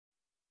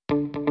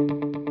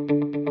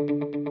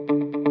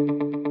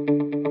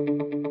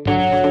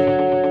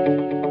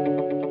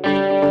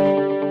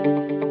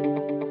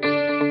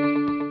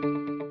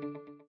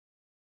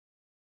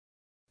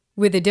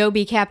With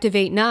Adobe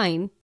Captivate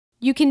 9,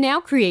 you can now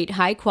create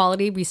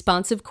high-quality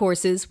responsive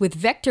courses with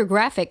vector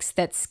graphics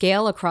that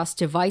scale across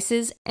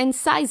devices and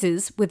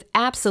sizes with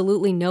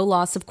absolutely no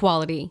loss of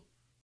quality.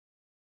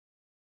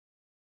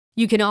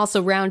 You can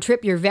also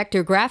round-trip your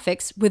vector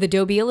graphics with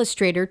Adobe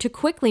Illustrator to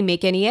quickly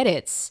make any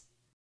edits.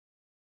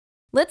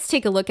 Let's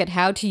take a look at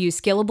how to use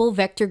scalable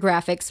vector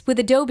graphics with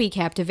Adobe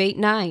Captivate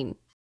 9.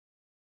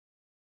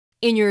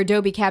 In your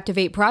Adobe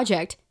Captivate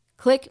project,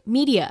 click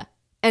Media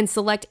and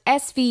select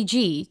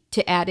SVG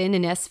to add in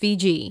an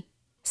SVG.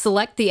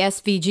 Select the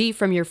SVG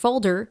from your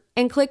folder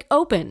and click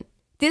Open.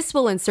 This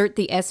will insert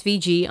the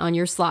SVG on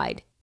your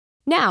slide.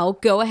 Now,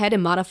 go ahead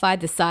and modify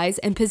the size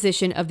and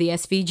position of the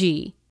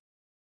SVG.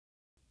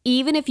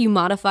 Even if you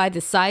modify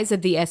the size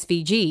of the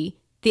SVG,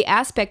 the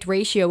aspect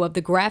ratio of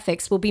the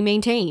graphics will be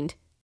maintained.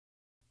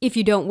 If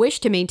you don't wish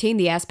to maintain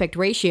the aspect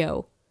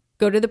ratio,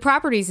 go to the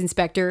Properties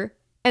Inspector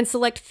and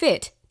select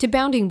Fit to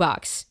Bounding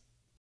Box.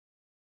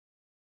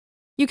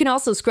 You can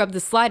also scrub the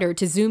slider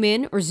to zoom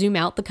in or zoom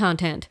out the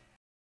content.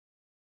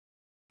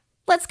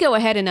 Let's go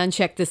ahead and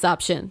uncheck this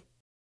option.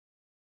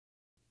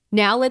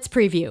 Now let's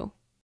preview.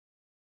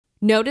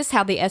 Notice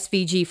how the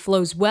SVG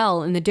flows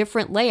well in the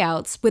different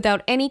layouts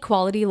without any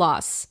quality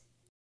loss.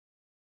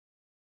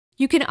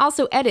 You can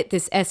also edit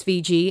this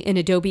SVG in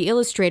Adobe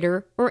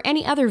Illustrator or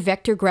any other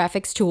vector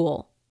graphics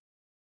tool.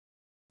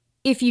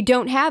 If you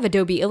don't have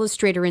Adobe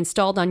Illustrator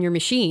installed on your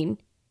machine,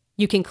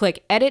 you can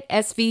click Edit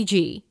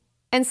SVG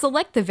and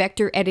select the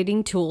vector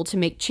editing tool to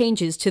make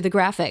changes to the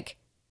graphic.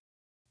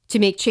 To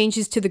make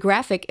changes to the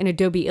graphic in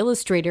Adobe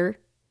Illustrator,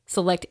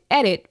 select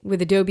Edit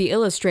with Adobe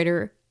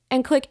Illustrator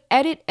and click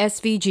Edit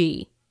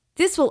SVG.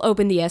 This will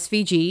open the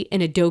SVG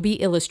in Adobe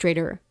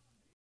Illustrator.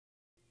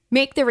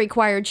 Make the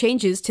required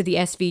changes to the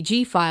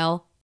SVG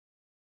file,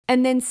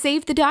 and then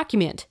save the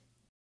document.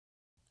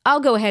 I'll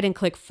go ahead and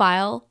click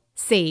File,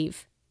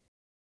 Save.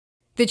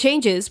 The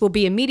changes will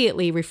be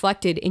immediately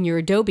reflected in your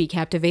Adobe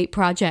Captivate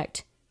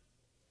project.